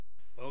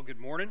Well, good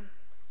morning.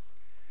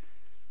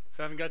 If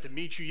I haven't got to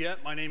meet you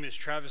yet, my name is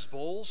Travis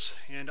Boles,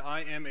 and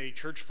I am a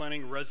church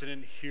planting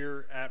resident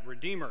here at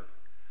Redeemer.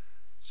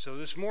 So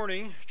this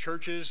morning,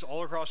 churches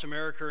all across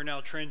America are now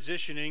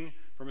transitioning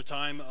from a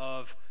time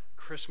of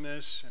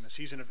Christmas and a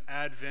season of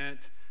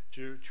Advent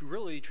to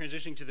really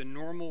transitioning to the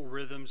normal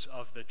rhythms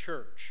of the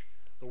church.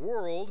 The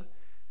world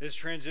is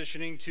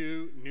transitioning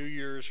to New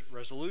Year's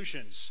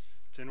resolutions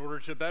in order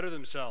to better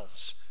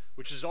themselves,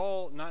 which is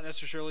all not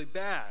necessarily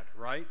bad,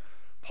 right?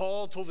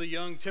 Paul told the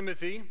young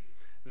Timothy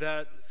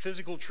that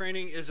physical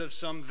training is of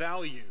some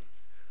value.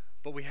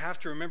 But we have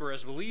to remember,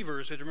 as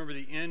believers, we have to remember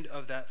the end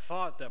of that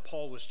thought that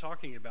Paul was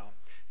talking about.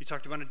 He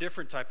talked about a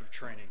different type of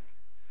training.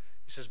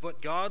 He says,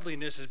 but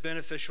godliness is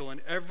beneficial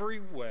in every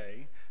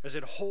way, as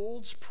it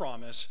holds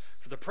promise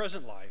for the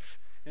present life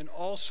and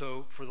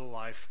also for the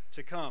life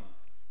to come.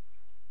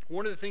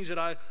 One of the things that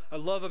I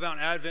love about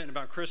Advent and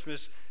about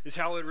Christmas is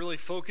how it really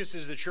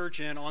focuses the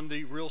church in on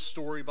the real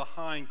story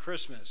behind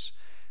Christmas.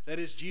 That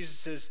is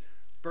Jesus'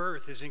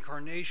 birth, his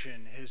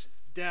incarnation, his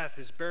death,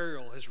 his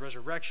burial, his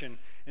resurrection,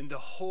 and the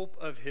hope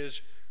of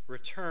his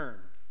return.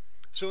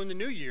 So in the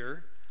new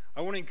year, I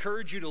want to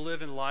encourage you to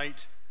live in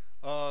light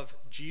of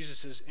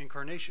Jesus'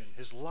 incarnation,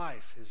 his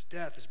life, his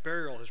death, his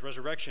burial, his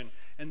resurrection,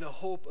 and the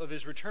hope of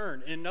his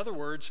return. In other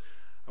words,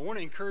 I want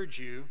to encourage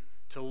you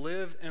to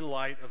live in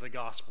light of the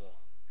gospel.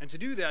 And to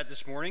do that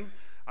this morning,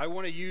 I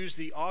want to use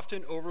the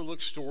often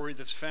overlooked story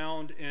that's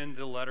found in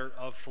the letter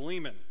of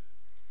Philemon.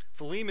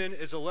 Philemon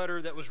is a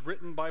letter that was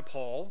written by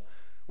Paul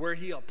where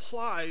he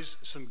applies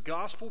some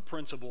gospel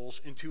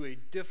principles into a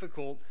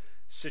difficult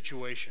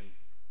situation.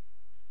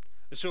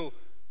 And so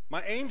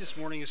my aim this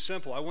morning is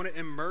simple. I want to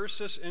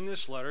immerse us in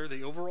this letter,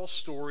 the overall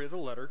story of the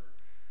letter,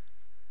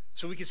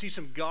 so we can see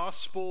some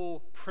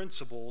gospel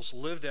principles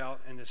lived out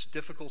in this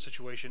difficult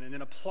situation and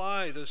then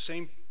apply those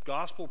same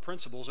gospel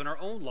principles in our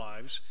own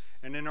lives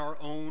and in our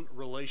own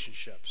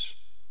relationships.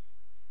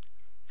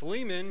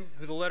 Philemon,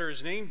 who the letter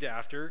is named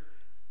after,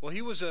 well,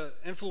 he was an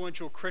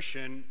influential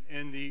Christian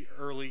in the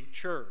early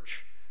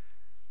church.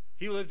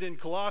 He lived in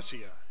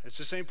Colossia. It's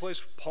the same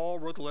place Paul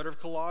wrote the letter of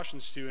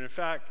Colossians to. And in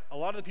fact, a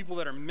lot of the people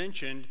that are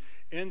mentioned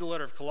in the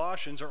letter of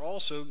Colossians are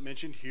also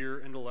mentioned here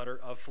in the letter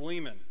of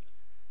Philemon.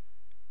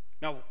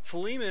 Now,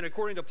 Philemon,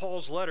 according to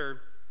Paul's letter,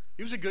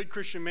 he was a good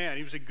Christian man.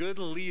 He was a good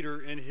leader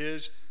in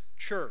his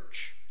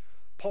church.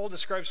 Paul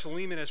describes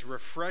Philemon as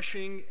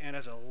refreshing and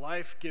as a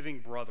life-giving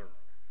brother.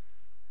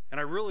 And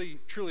I really,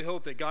 truly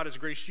hope that God has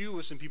graced you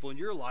with some people in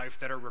your life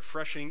that are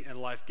refreshing and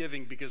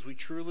life-giving, because we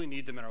truly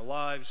need them in our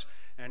lives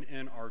and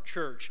in our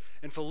church.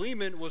 And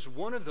Philemon was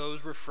one of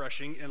those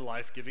refreshing and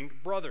life-giving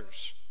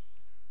brothers.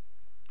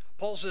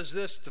 Paul says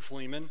this to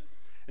Philemon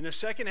in the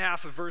second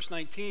half of verse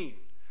 19,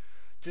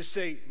 to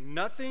say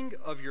nothing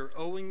of your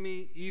owing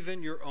me,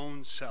 even your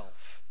own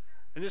self.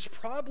 And this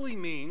probably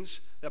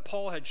means that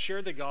Paul had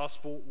shared the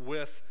gospel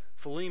with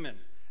Philemon,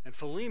 and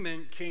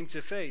Philemon came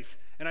to faith.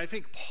 And I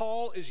think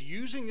Paul is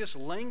using this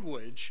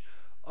language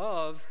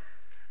of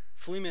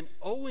Philemon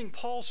owing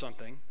Paul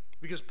something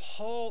because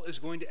Paul is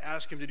going to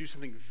ask him to do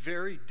something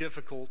very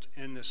difficult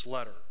in this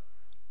letter,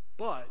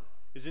 but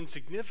is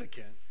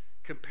insignificant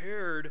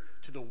compared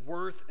to the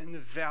worth and the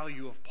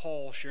value of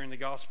Paul sharing the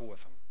gospel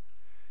with him.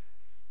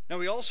 Now,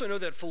 we also know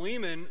that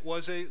Philemon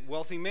was a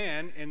wealthy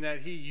man and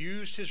that he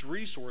used his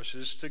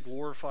resources to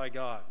glorify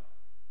God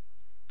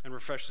and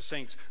refresh the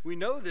saints. We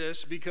know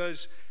this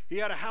because he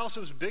had a house that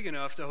was big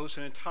enough to host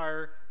an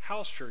entire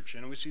house church,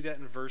 and we see that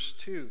in verse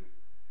 2.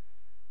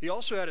 He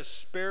also had a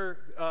spare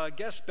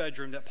guest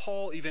bedroom that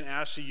Paul even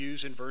asked to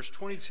use in verse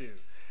 22.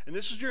 And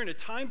this was during a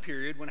time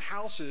period when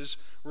houses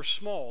were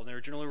small, and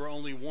there generally were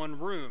only one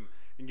room,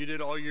 and you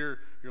did all your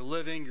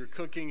living, your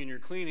cooking, and your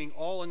cleaning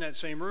all in that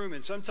same room.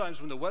 And sometimes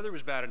when the weather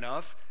was bad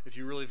enough, if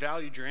you really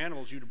valued your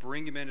animals, you'd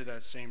bring them into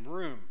that same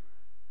room.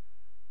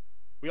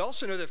 We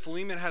also know that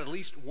Philemon had at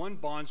least one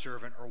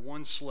bondservant or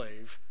one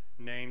slave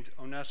named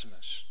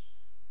Onesimus.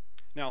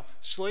 Now,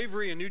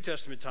 slavery in New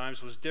Testament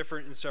times was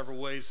different in several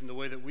ways in the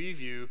way that we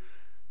view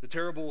the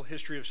terrible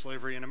history of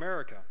slavery in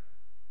America.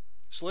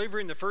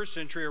 Slavery in the first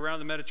century around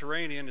the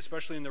Mediterranean,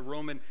 especially in the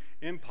Roman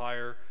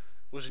Empire,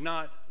 was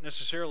not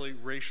necessarily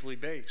racially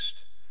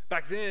based.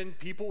 Back then,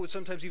 people would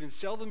sometimes even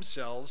sell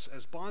themselves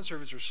as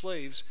bondservants or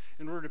slaves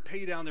in order to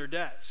pay down their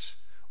debts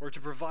or to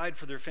provide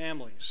for their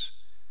families.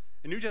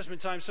 In New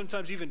Testament times,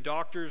 sometimes even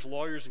doctors,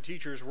 lawyers, and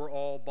teachers were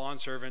all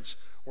bondservants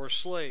or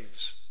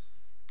slaves.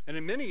 And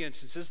in many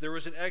instances, there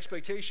was an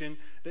expectation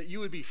that you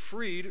would be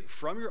freed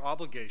from your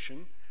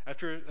obligation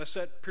after a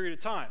set period of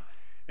time.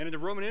 And in the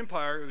Roman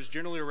Empire, it was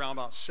generally around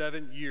about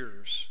 7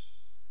 years.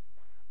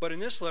 But in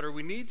this letter,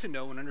 we need to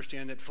know and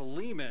understand that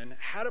Philemon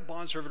had a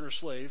bondservant or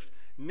slave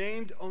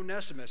named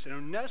Onesimus. And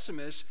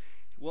Onesimus,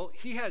 well,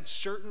 he had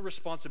certain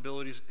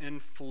responsibilities in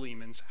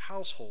Philemon's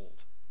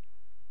household.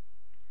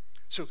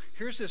 So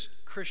here's this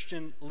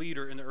Christian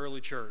leader in the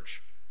early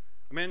church,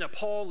 a man that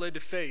Paul led to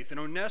faith. And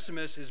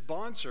Onesimus, his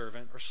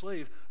bondservant or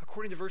slave,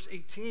 according to verse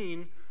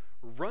 18,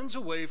 runs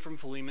away from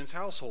Philemon's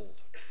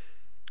household.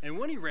 And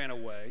when he ran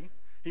away,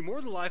 he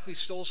more than likely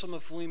stole some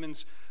of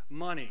Philemon's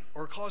money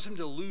or cause him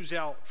to lose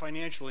out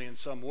financially in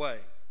some way.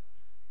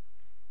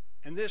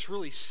 And this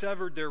really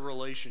severed their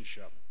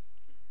relationship.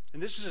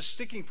 And this is a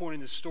sticking point in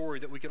the story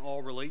that we can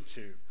all relate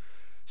to.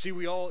 See,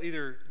 we all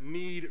either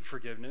need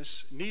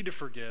forgiveness, need to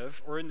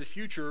forgive, or in the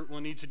future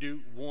will need to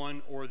do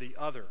one or the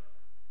other.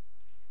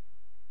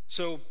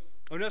 So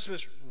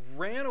Onesimus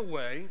ran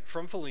away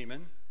from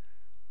Philemon,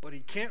 but he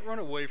can't run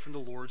away from the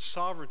Lord's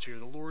sovereignty or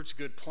the Lord's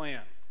good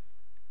plan.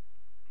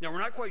 Now, we're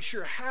not quite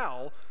sure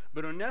how,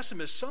 but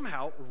Onesimus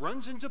somehow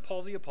runs into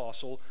Paul the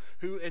Apostle,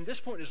 who, at this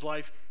point in his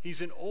life,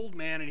 he's an old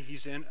man and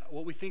he's in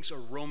what we think is a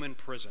Roman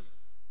prison.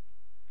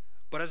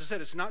 But as I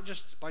said, it's not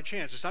just by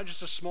chance. It's not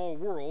just a small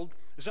world.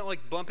 It's not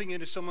like bumping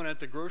into someone at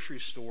the grocery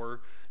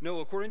store.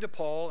 No, according to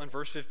Paul in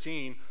verse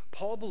 15,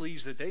 Paul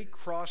believes that they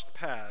crossed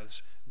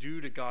paths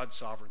due to God's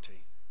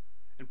sovereignty.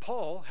 And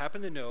Paul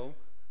happened to know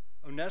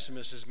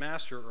Onesimus, his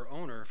master or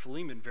owner,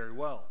 Philemon, very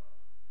well.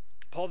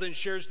 Paul then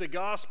shares the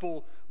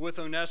gospel with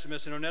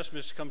Onesimus, and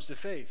Onesimus comes to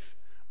faith.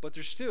 But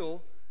there's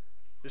still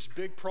this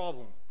big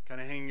problem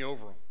kind of hanging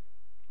over him.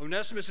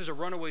 Onesimus is a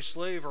runaway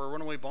slave or a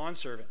runaway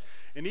bondservant.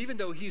 And even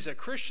though he's a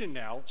Christian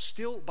now,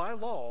 still by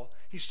law,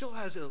 he still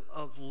has a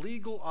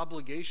legal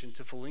obligation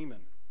to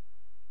Philemon.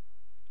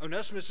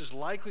 Onesimus is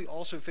likely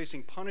also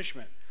facing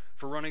punishment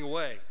for running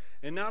away.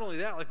 And not only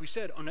that, like we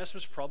said,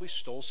 Onesimus probably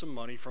stole some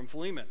money from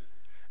Philemon.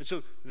 And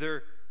so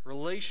their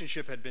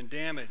relationship had been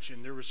damaged,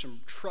 and there was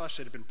some trust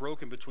that had been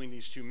broken between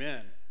these two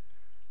men.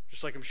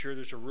 Just like I'm sure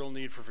there's a real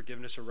need for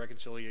forgiveness or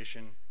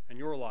reconciliation in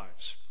your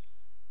lives.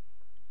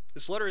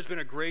 This letter has been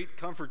a great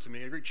comfort to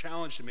me, a great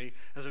challenge to me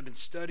as I've been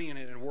studying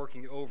it and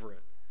working over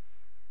it.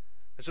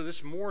 And so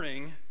this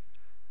morning,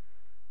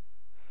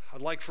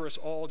 I'd like for us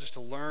all just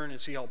to learn and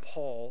see how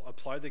Paul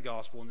applied the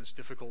gospel in this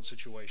difficult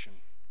situation.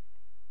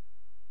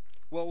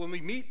 Well, when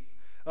we meet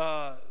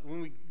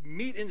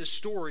in the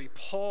story,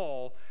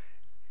 Paul,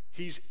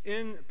 he's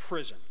in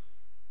prison.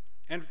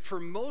 And for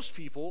most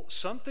people,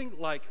 something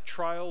like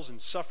trials and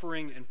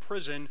suffering in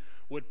prison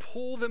would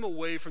pull them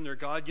away from their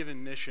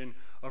God-given mission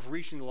of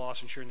reaching the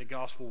lost and sharing the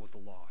gospel with the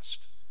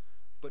lost.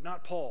 But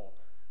not Paul.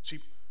 See,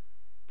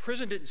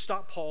 prison didn't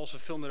stop Paul's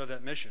fulfillment of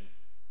that mission.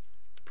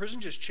 Prison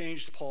just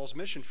changed Paul's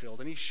mission field,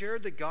 and he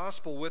shared the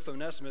gospel with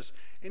Onesimus,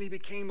 and he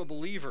became a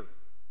believer.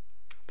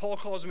 Paul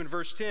calls him in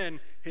verse 10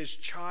 his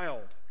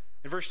child.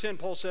 In verse 10,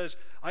 Paul says,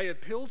 "I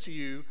appeal to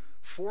you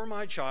for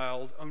my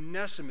child,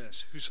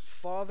 Onesimus, whose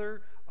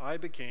father I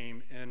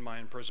became in my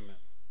imprisonment."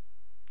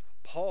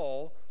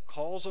 Paul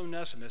calls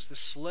Onesimus, this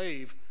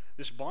slave,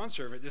 this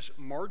bondservant, this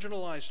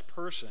marginalized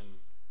person,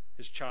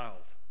 his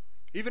child.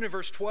 Even in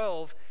verse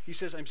 12, he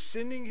says, "I'm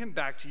sending him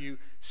back to you,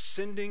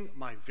 sending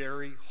my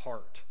very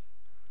heart."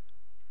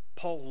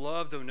 Paul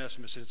loved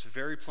Onesimus, and it's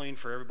very plain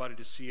for everybody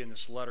to see in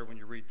this letter when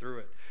you read through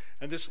it.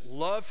 And this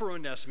love for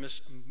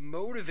Onesimus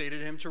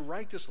motivated him to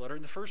write this letter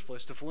in the first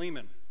place to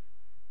Philemon,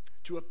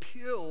 to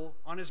appeal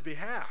on his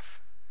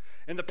behalf.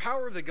 And the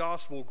power of the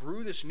gospel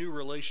grew this new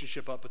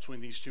relationship up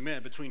between these two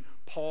men, between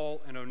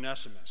Paul and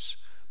Onesimus.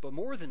 But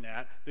more than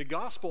that, the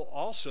gospel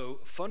also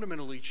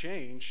fundamentally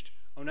changed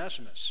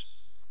Onesimus.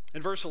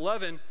 In verse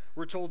 11,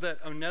 we're told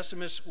that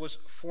Onesimus was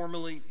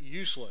formerly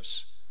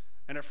useless.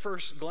 And at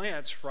first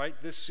glance, right,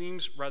 this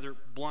seems rather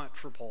blunt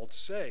for Paul to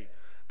say.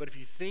 But if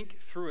you think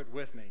through it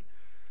with me,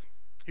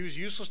 he was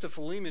useless to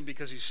Philemon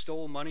because he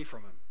stole money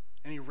from him,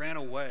 and he ran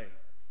away.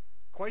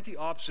 Quite the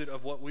opposite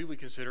of what we would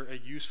consider a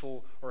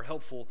useful or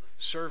helpful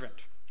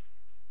servant.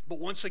 But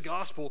once the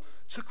gospel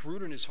took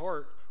root in his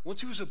heart,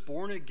 once he was a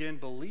born-again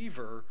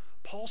believer,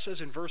 Paul says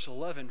in verse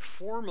 11,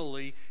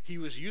 "Formerly he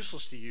was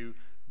useless to you,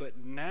 but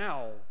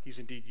now he's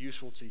indeed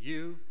useful to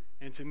you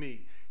and to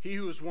me." He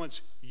who was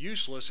once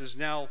useless is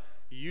now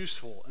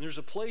useful. And there's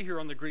a play here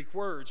on the Greek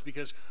words,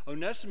 because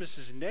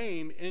Onesimus'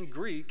 name in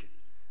Greek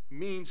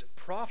means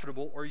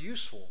profitable or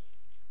useful.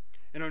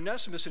 And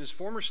Onesimus in his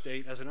former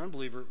state as an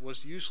unbeliever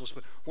was useless.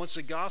 But once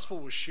the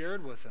gospel was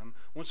shared with him,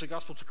 once the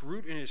gospel took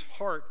root in his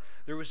heart,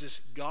 there was this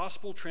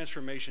gospel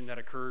transformation that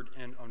occurred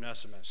in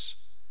Onesimus.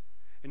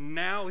 And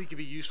now he could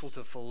be useful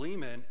to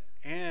Philemon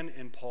and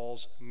in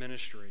Paul's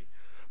ministry.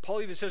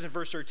 Paul even says in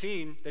verse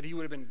 13 that he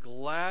would have been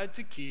glad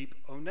to keep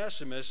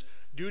Onesimus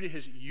due to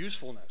his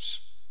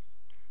usefulness.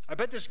 I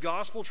bet this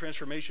gospel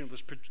transformation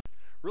was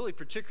really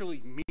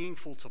particularly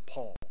meaningful to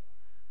Paul.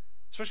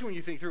 Especially when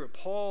you think through it.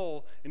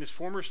 Paul, in his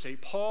former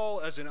state, Paul,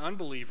 as an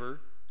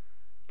unbeliever,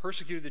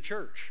 persecuted the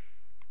church.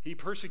 He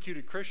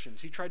persecuted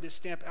Christians. He tried to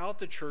stamp out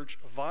the church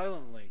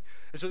violently.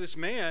 And so this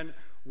man,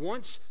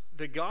 once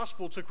the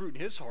gospel took root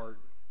in his heart,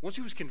 once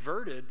he was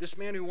converted, this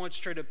man who once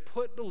tried to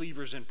put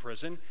believers in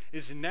prison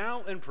is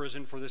now in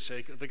prison for the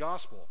sake of the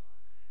gospel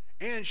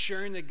and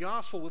sharing the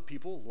gospel with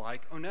people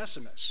like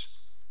Onesimus.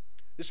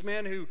 This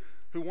man who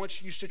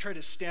once used to try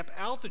to stamp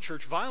out the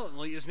church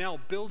violently is now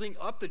building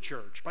up the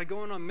church by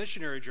going on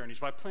missionary journeys,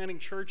 by planting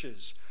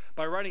churches,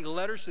 by writing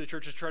letters to the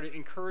churches to try to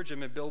encourage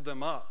them and build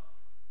them up.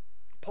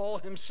 Paul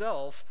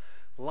himself,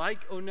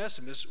 like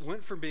Onesimus,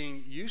 went from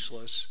being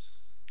useless.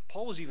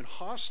 Paul was even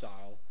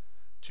hostile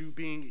to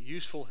being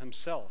useful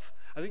himself.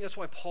 I think that's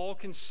why Paul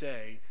can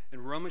say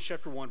in Romans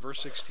chapter 1,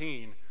 verse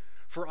 16,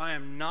 "For I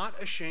am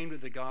not ashamed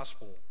of the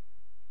gospel,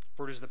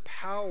 for it is the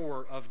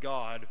power of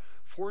God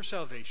for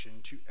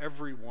salvation to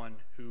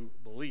everyone who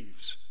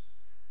believes."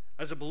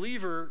 As a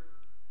believer,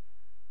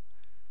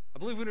 I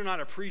believe we do not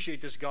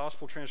appreciate this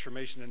gospel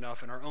transformation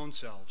enough in our own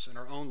selves, in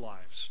our own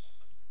lives.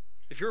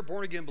 If you're a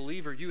born-again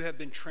believer, you have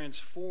been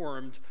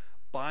transformed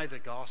by the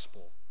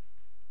gospel.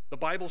 The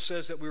Bible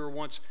says that we were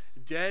once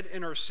dead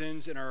in our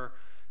sins and our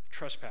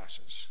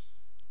trespasses,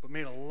 but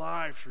made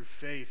alive through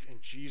faith in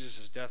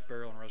Jesus' death,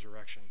 burial, and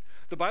resurrection.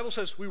 The Bible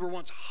says we were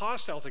once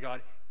hostile to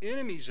God,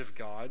 enemies of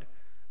God,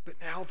 but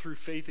now through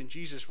faith in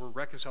Jesus, we're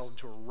reconciled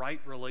into a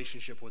right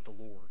relationship with the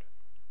Lord.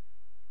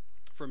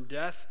 From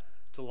death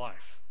to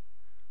life.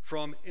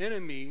 From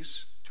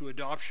enemies to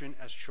adoption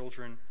as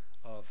children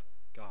of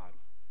God.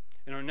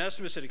 And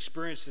Onesimus had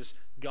experienced this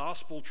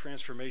gospel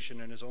transformation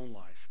in his own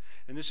life.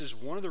 And this is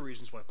one of the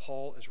reasons why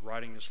Paul is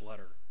writing this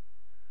letter.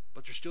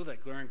 But there's still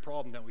that glaring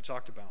problem that we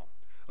talked about.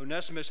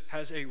 Onesimus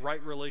has a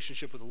right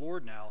relationship with the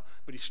Lord now,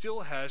 but he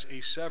still has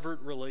a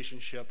severed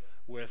relationship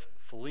with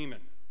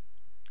Philemon.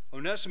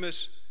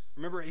 Onesimus,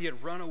 remember, he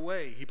had run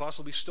away. He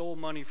possibly stole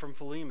money from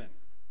Philemon.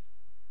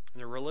 And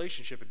their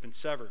relationship had been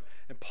severed.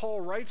 And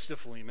Paul writes to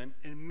Philemon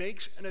and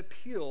makes an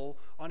appeal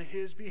on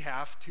his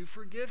behalf to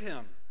forgive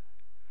him.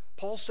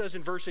 Paul says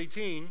in verse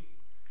 18,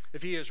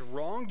 "If he has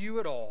wronged you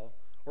at all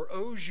or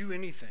owes you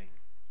anything,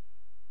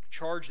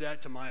 charge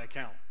that to my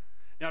account."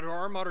 Now, to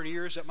our modern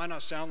ears, that might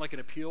not sound like an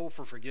appeal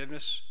for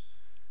forgiveness,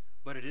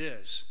 but it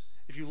is.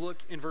 If you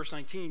look in verse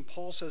 19,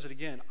 Paul says it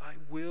again, "I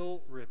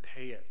will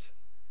repay it."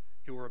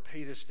 He will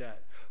repay this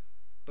debt.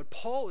 But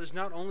Paul is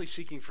not only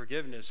seeking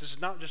forgiveness. This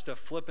is not just a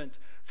flippant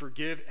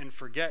forgive and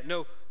forget.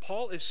 No,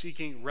 Paul is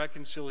seeking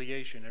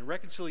reconciliation. And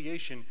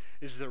reconciliation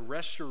is the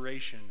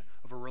restoration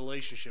of a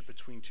relationship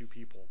between two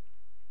people.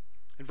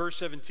 In verse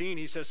 17,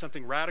 he says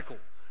something radical.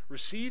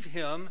 "Receive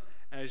him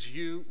as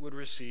you would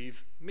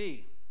receive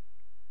me."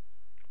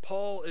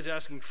 Paul is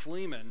asking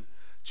Philemon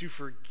to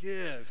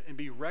forgive and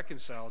be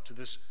reconciled to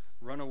this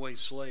runaway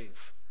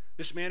slave.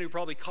 This man who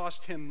probably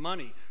cost him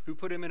money, who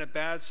put him in a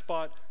bad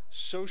spot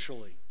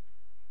socially.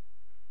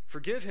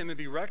 Forgive him and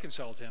be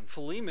reconciled to him.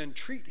 Philemon,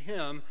 treat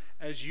him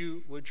as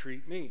you would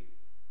treat me.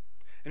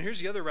 And here's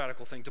the other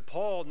radical thing. To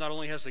Paul, not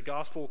only has the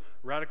gospel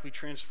radically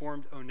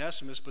transformed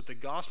Onesimus, but the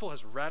gospel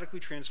has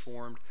radically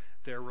transformed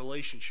their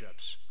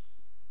relationships.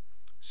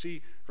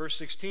 See, verse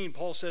 16,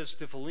 Paul says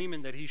to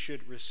Philemon that he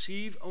should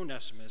receive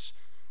Onesimus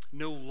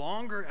no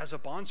longer as a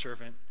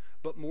bondservant,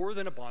 but more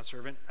than a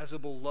bondservant, as a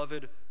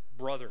beloved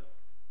brother.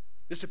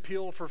 This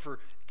appeal for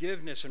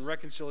forgiveness and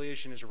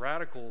reconciliation is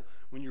radical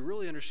when you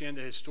really understand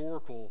the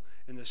historical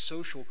and the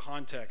social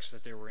context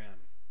that they were in.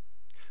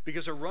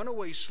 Because a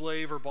runaway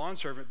slave or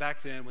bondservant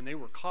back then, when they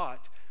were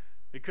caught,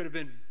 they could have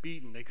been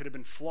beaten, they could have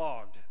been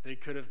flogged, they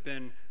could have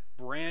been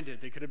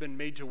branded, they could have been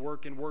made to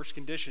work in worse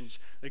conditions,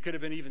 they could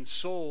have been even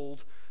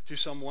sold to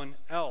someone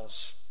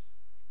else.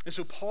 And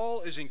so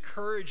Paul is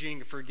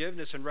encouraging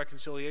forgiveness and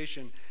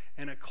reconciliation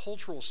in a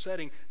cultural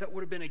setting that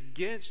would have been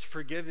against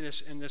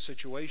forgiveness in this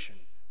situation.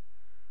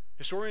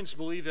 Historians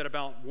believe that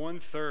about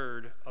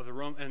 1/3 of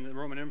in the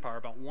Roman Empire,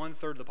 about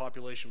 1/3 of the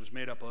population was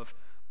made up of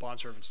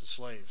bondservants and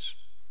slaves.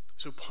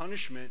 So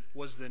punishment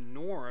was the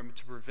norm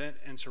to prevent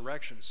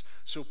insurrections.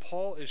 So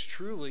Paul is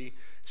truly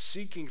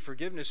seeking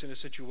forgiveness in a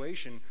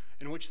situation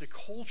in which the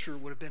culture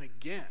would have been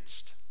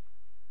against.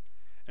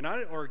 And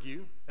I'd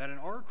argue that in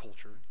our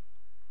culture,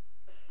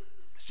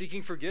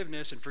 seeking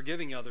forgiveness and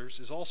forgiving others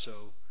is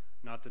also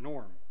not the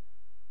norm.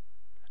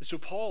 And so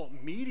Paul,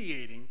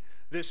 mediating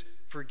this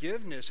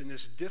forgiveness in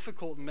this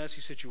difficult and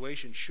messy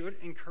situation, should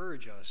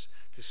encourage us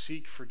to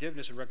seek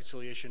forgiveness and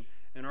reconciliation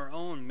in our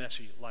own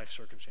messy life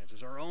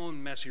circumstances, our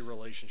own messy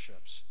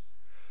relationships.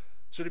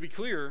 So to be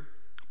clear,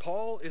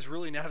 Paul is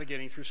really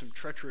navigating through some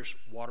treacherous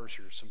waters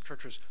here, some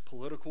treacherous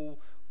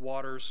political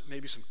waters,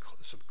 maybe some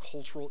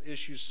cultural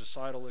issues,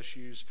 societal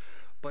issues.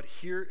 But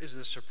here is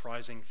the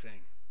surprising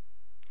thing.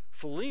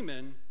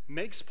 Philemon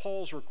makes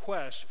Paul's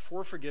request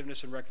for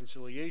forgiveness and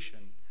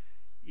reconciliation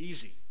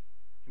easy.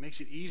 He makes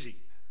it easy.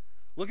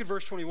 Look at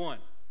verse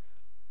 21.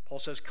 Paul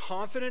says,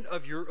 "Confident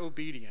of your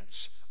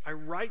obedience, I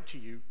write to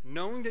you,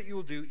 knowing that you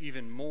will do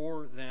even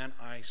more than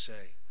I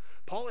say."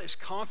 Paul is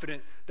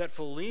confident that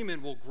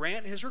Philemon will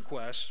grant his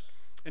request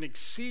and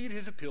exceed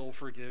his appeal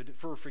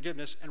for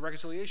forgiveness and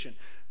reconciliation.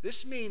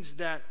 This means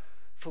that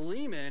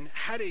Philemon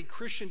had a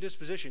Christian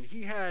disposition.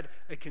 He had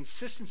a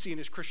consistency in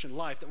his Christian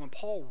life that when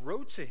Paul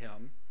wrote to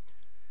him,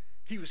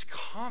 he was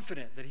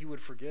confident that he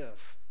would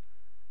forgive.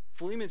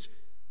 Philemon's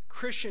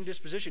Christian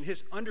disposition,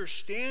 his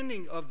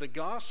understanding of the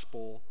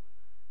gospel,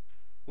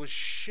 was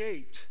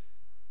shaped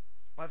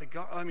by the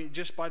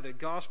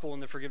gospel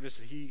and the forgiveness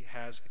that he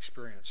has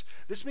experienced.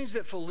 This means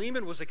that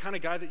Philemon was the kind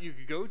of guy that you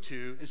could go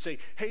to and say,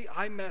 "Hey,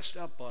 I messed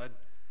up, bud."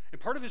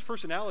 And part of his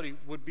personality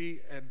would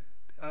be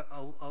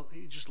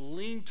he just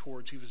leaned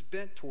towards, he was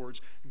bent towards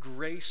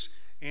grace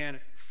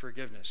and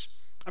forgiveness.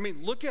 I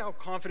mean, look at how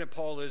confident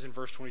Paul is in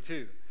verse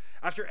 22.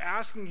 After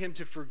asking him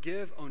to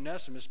forgive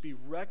Onesimus, be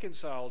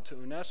reconciled to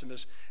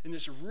Onesimus in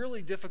this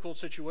really difficult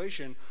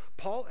situation,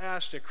 Paul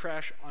asked to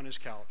crash on his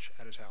couch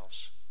at his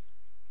house.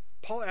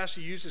 Paul asked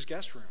to use his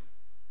guest room.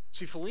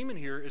 See, Philemon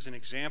here is an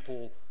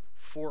example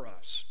for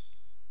us.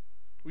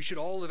 We should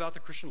all live out the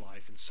Christian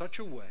life in such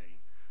a way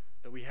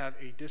that we have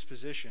a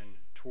disposition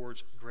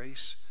towards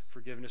grace,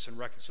 forgiveness, and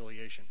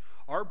reconciliation.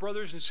 Our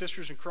brothers and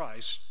sisters in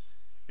Christ,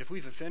 if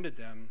we've offended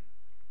them,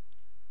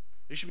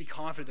 they should be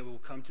confident that we will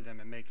come to them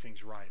and make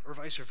things right. Or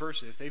vice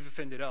versa, if they've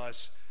offended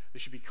us, they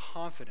should be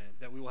confident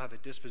that we will have a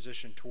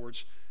disposition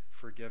towards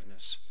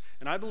forgiveness.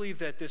 And I believe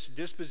that this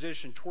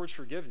disposition towards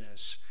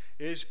forgiveness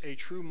is a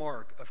true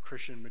mark of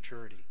Christian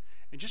maturity.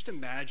 And just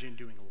imagine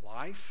doing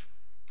life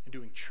and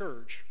doing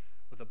church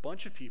with a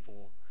bunch of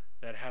people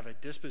that have a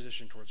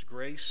disposition towards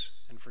grace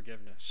and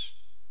forgiveness.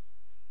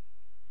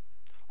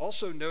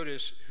 Also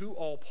notice who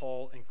all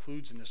Paul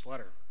includes in this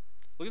letter.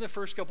 Look at the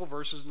first couple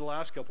verses and the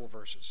last couple of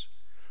verses.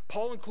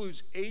 Paul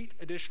includes 8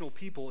 additional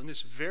people in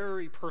this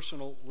very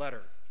personal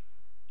letter.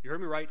 You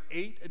heard me right,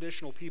 8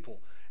 additional people.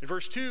 In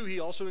verse 2, he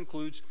also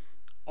includes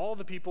all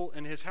the people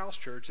in his house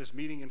church that's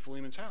meeting in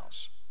Philemon's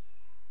house.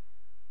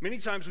 Many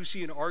times we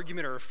see an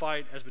argument or a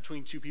fight as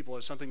between two people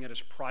as something that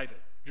is private.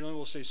 Generally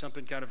we'll say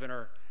something kind of in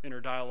our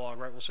dialogue,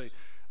 right? We'll say,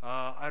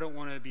 I don't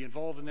want to be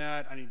involved in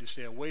that. I need to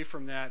stay away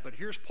from that. But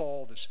here's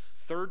Paul, this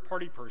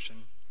third-party person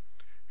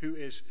who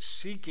is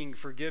seeking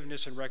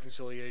forgiveness and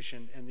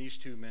reconciliation in these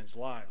two men's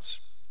lives.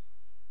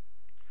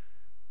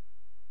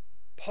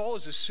 Paul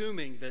is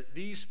assuming that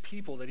these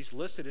people that he's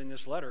listed in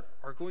this letter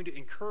are going to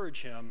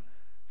encourage him,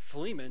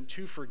 Philemon,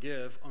 to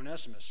forgive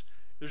Onesimus.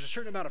 There's a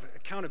certain amount of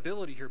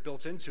accountability here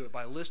built into it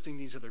by listing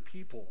these other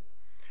people.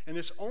 And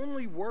this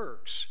only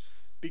works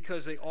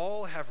because they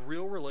all have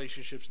real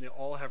relationships and they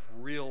all have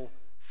real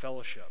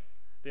fellowship.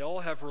 They all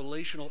have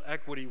relational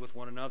equity with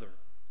one another.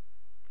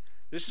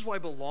 This is why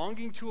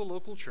belonging to a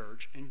local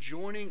church and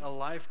joining a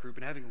life group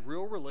and having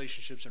real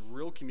relationships and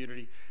real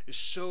community is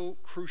so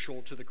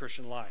crucial to the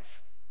Christian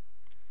life.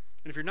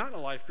 And if you're not in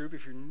a life group,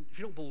 if you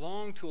don't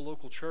belong to a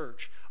local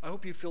church, I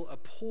hope you feel a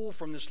pull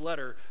from this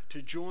letter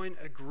to join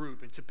a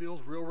group and to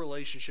build real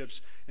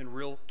relationships and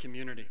real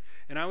community.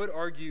 And I would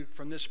argue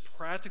from this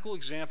practical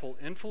example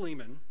in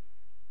Philemon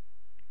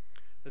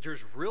that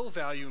there's real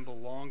value in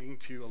belonging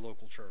to a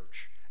local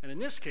church. And in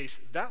this case,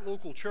 that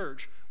local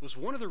church was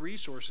one of the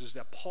resources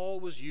that Paul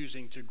was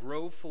using to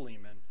grow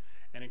Philemon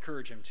and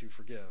encourage him to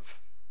forgive.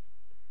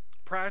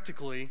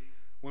 Practically,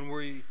 when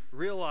we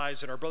realize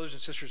that our brothers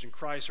and sisters in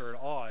Christ are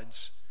at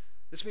odds,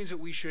 this means that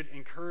we should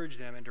encourage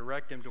them and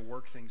direct them to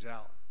work things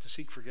out, to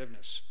seek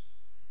forgiveness.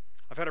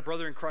 I've had a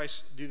brother in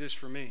Christ do this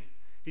for me.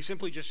 He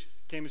simply just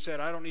came and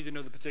said, I don't need to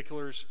know the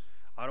particulars.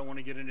 I don't want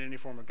to get into any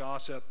form of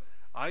gossip.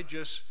 I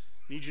just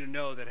need you to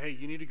know that, hey,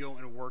 you need to go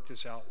and work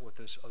this out with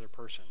this other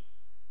person.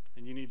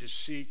 And you need to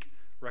seek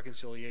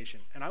reconciliation.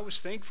 And I was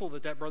thankful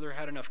that that brother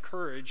had enough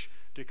courage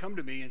to come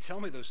to me and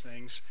tell me those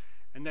things,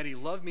 and that he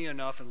loved me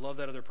enough and loved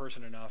that other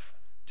person enough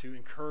to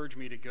encourage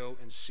me to go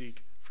and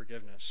seek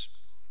forgiveness.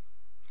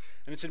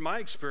 And it's in my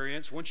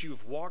experience, once you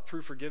have walked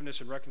through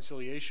forgiveness and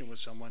reconciliation with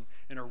someone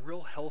in a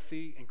real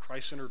healthy and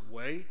Christ-centered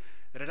way,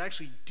 that it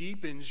actually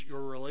deepens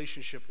your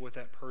relationship with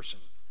that person.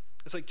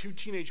 It's like two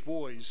teenage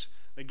boys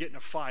that get in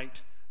a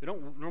fight. They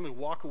don't normally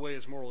walk away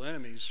as mortal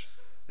enemies.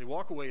 They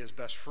walk away as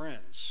best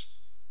friends.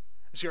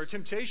 See, our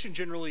temptation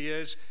generally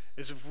is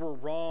if we're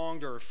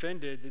wronged or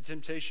offended, the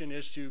temptation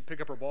is to pick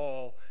up our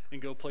ball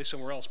and go play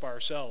somewhere else by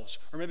ourselves,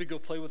 or maybe go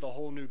play with a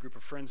whole new group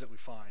of friends that we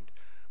find.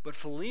 But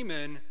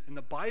Philemon in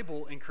the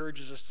Bible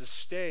encourages us to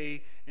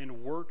stay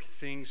and work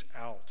things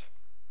out.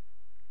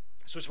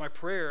 So it's my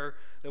prayer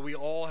that we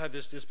all have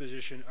this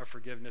disposition of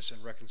forgiveness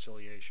and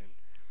reconciliation.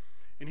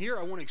 And here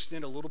I want to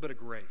extend a little bit of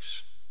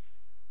grace.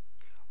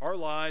 Our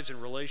lives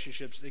and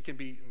relationships, they can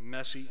be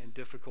messy and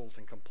difficult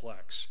and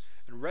complex.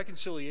 And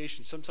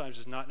reconciliation sometimes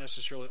is not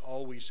necessarily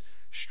always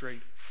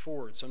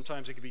straightforward.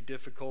 Sometimes it can be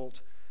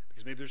difficult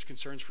because maybe there's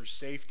concerns for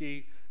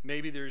safety.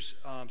 Maybe there's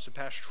some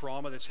past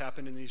trauma that's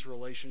happened in these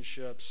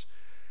relationships.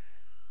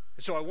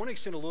 And so I want to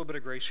extend a little bit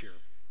of grace here.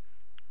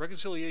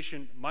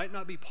 Reconciliation might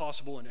not be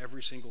possible in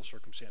every single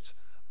circumstance,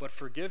 but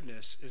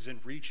forgiveness is in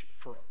reach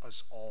for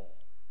us all.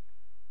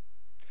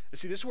 And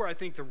see, this is where I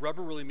think the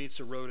rubber really meets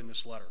the road in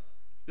this letter.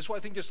 This is why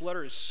I think this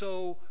letter is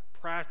so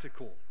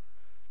practical.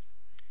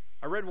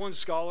 I read one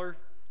scholar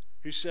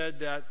who said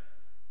that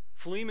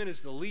Philemon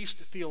is the least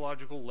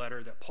theological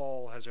letter that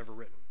Paul has ever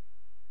written.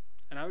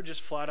 And I would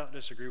just flat out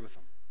disagree with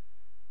him.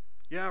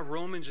 Yeah,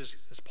 Romans is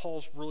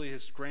Paul's really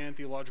his grand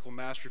theological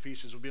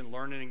masterpiece, as we've been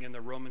learning in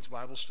the Romans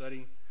Bible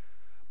study.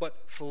 But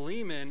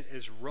Philemon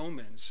is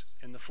Romans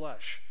in the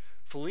flesh.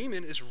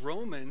 Philemon is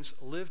Romans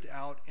lived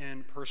out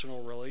in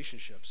personal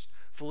relationships.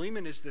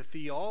 Philemon is the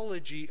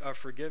theology of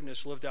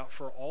forgiveness lived out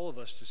for all of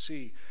us to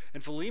see.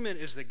 And Philemon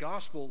is the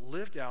gospel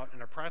lived out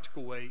in a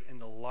practical way in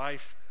the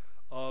life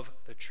of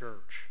the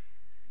church.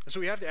 And so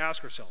we have to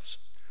ask ourselves,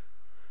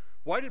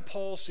 why did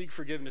Paul seek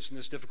forgiveness in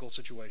this difficult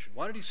situation?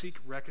 Why did he seek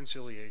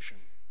reconciliation?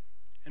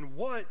 And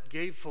what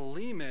gave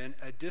Philemon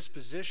a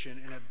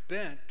disposition and a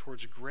bent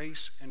towards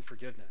grace and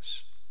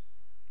forgiveness?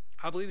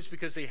 I believe it's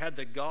because they had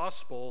the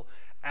gospel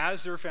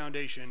as their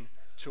foundation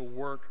to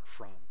work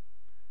from.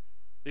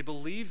 They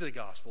believed the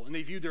gospel, and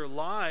they viewed their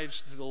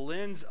lives through the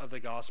lens of the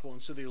gospel,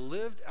 and so they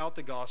lived out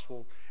the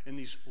gospel in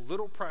these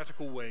little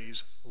practical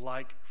ways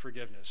like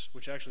forgiveness,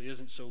 which actually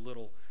isn't so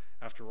little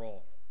after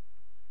all.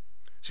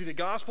 See, the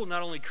gospel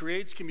not only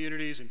creates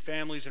communities and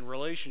families and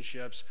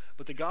relationships,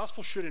 but the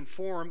gospel should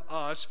inform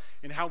us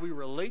in how we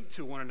relate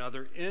to one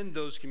another in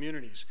those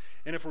communities.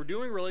 And if we're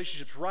doing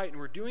relationships right and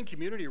we're doing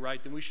community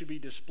right, then we should be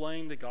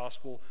displaying the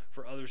gospel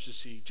for others to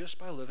see just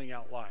by living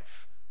out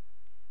life.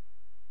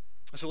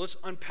 So let's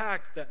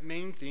unpack that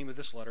main theme of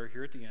this letter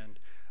here at the end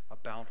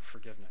about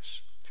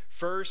forgiveness.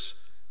 First,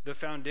 the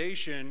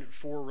foundation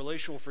for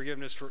relational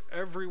forgiveness for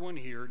everyone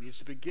here needs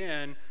to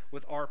begin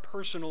with our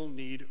personal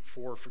need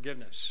for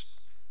forgiveness.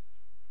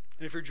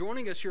 And if you're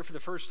joining us here for the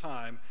first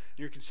time, and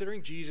you're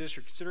considering Jesus,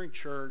 you're considering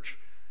church,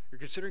 you're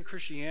considering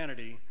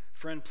Christianity,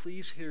 friend,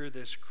 please hear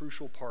this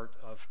crucial part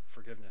of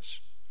forgiveness.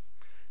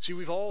 See,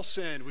 we've all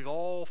sinned, we've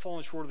all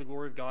fallen short of the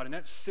glory of God, and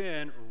that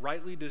sin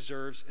rightly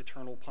deserves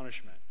eternal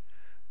punishment.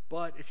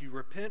 But if you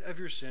repent of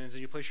your sins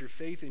and you place your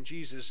faith in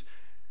Jesus,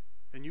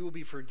 then you will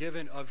be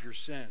forgiven of your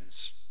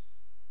sins.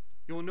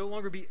 You will no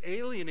longer be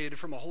alienated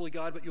from a holy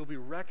God, but you'll be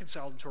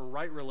reconciled into a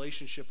right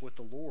relationship with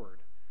the Lord.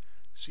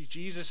 See,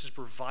 Jesus has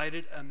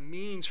provided a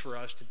means for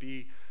us to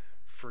be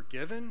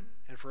forgiven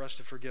and for us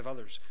to forgive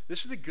others.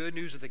 This is the good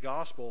news of the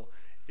gospel,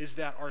 is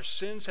that our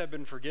sins have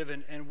been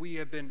forgiven and we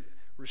have been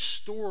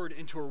restored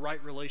into a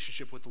right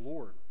relationship with the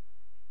Lord.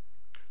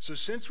 So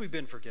since we've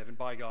been forgiven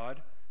by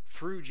God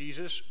through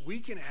Jesus, we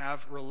can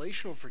have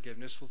relational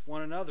forgiveness with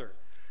one another.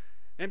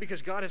 And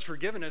because God has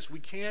forgiven us,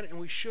 we can and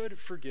we should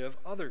forgive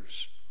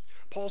others.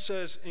 Paul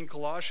says in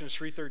Colossians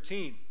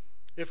 3:13,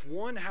 if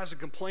one has a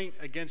complaint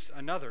against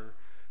another,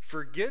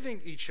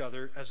 forgiving each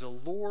other as the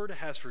Lord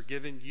has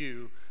forgiven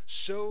you,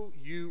 so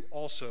you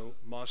also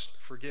must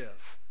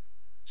forgive.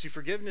 See,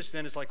 forgiveness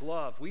then is like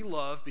love. We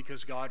love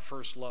because God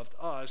first loved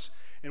us,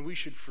 and we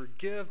should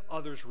forgive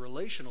others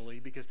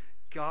relationally because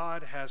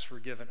God has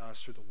forgiven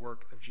us through the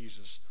work of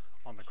Jesus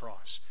on the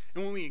cross.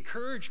 And when we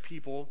encourage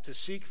people to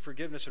seek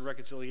forgiveness and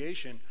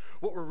reconciliation,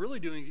 what we're really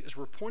doing is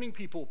we're pointing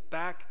people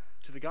back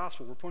to the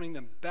gospel. We're pointing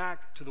them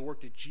back to the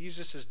work that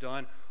Jesus has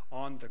done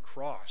on the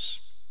cross.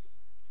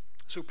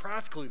 So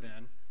practically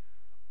then,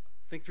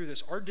 think through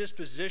this. Our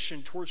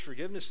disposition towards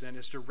forgiveness then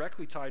is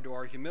directly tied to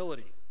our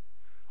humility.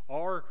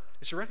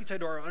 It's directly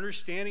tied to our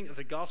understanding of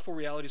the gospel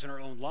realities in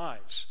our own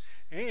lives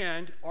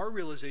and our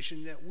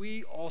realization that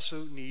we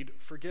also need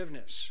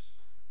forgiveness.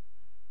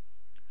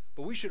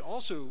 But we should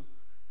also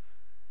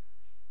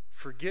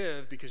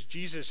forgive because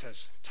Jesus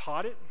has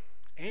taught it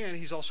and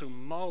he's also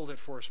modeled it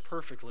for us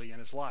perfectly in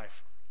his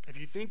life. If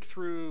you think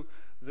through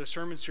the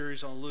sermon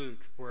series on Luke,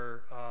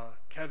 where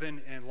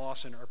Kevin and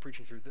Lawson are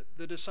preaching through,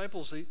 the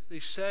disciples, they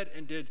said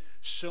and did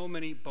so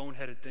many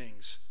boneheaded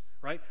things,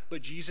 right?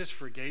 But Jesus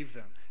forgave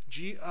them.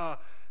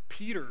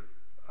 Peter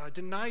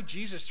denied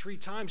Jesus 3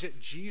 times, yet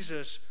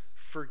Jesus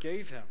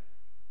forgave him.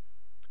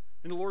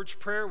 In the Lord's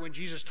Prayer, when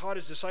Jesus taught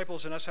his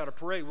disciples and us how to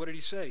pray, what did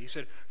he say? He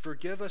said,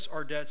 forgive us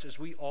our debts as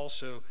we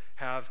also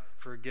have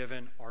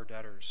forgiven our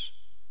debtors.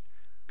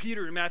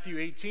 Peter in Matthew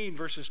 18,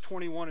 verses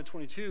 21 and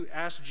 22,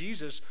 asked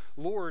Jesus,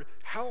 Lord,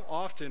 how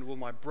often will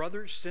my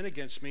brother sin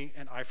against me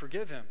and I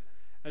forgive him?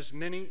 As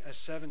many as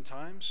 7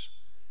 times?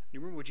 You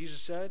remember what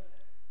Jesus said?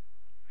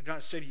 I did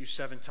not say to you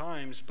 7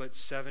 times, but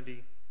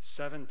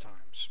 77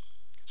 times.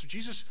 So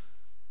Jesus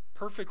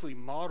perfectly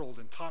modeled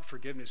and taught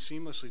forgiveness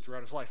seamlessly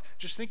throughout his life.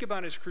 Just think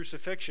about his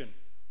crucifixion.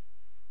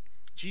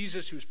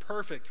 Jesus, who's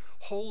perfect,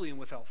 holy, and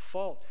without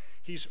fault,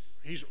 he's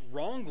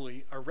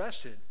wrongly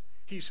arrested.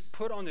 He's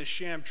put on this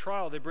sham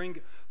trial. They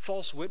bring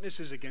false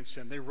witnesses against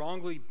him. They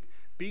wrongly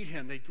beat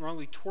him. They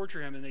wrongly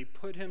torture him, and they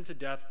put him to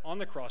death on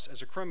the cross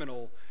as a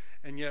criminal.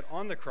 And yet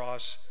on the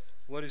cross,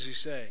 what does he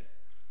say?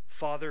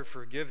 Father,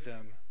 forgive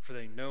them, for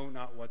they know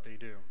not what they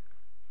do.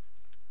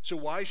 So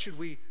why should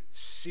we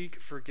seek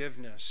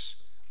forgiveness?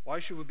 Why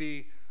should we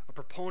be a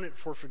proponent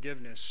for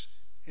forgiveness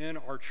in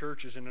our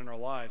churches and in our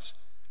lives,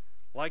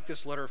 like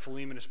this letter of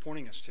Philemon is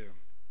pointing us to?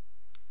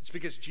 It's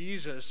because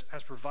Jesus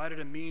has provided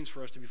a means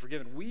for us to be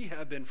forgiven. We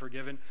have been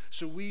forgiven,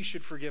 so we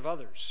should forgive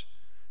others.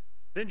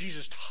 Then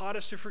Jesus taught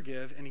us to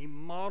forgive, and he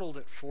modeled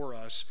it for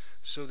us,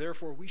 so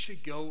therefore we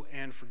should go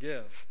and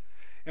forgive.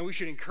 And we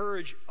should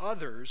encourage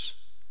others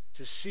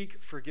to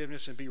seek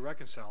forgiveness and be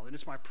reconciled. And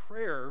it's my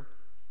prayer,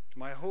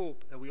 my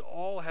hope, that we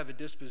all have a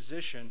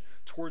disposition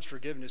towards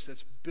forgiveness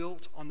that's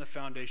built on the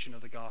foundation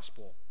of the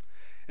gospel.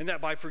 And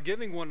that by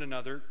forgiving one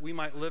another, we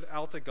might live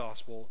out the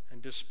gospel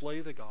and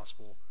display the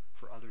gospel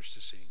for others to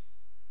see.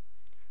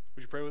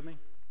 Would you pray with me?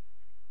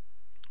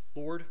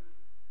 Lord,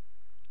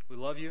 we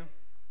love you.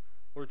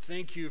 Lord,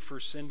 thank you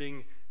for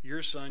sending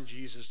your son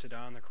Jesus to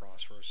die on the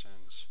cross for our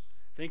sins.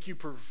 Thank you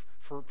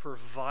for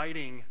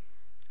providing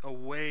a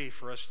way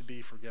for us to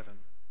be forgiven.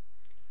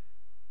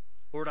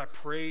 Lord, I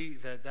pray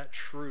that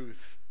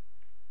truth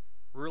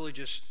really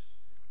just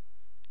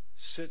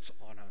sits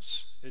on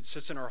us. It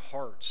sits in our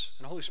hearts.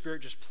 And Holy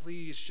Spirit, just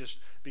please, just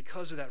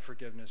because of that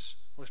forgiveness,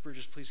 Holy Spirit,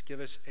 just please give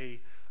us a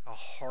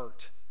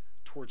heart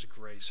towards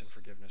grace and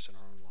forgiveness in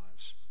our own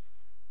lives.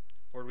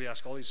 Lord, we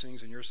ask all these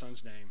things in your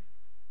Son's name.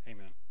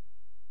 Amen.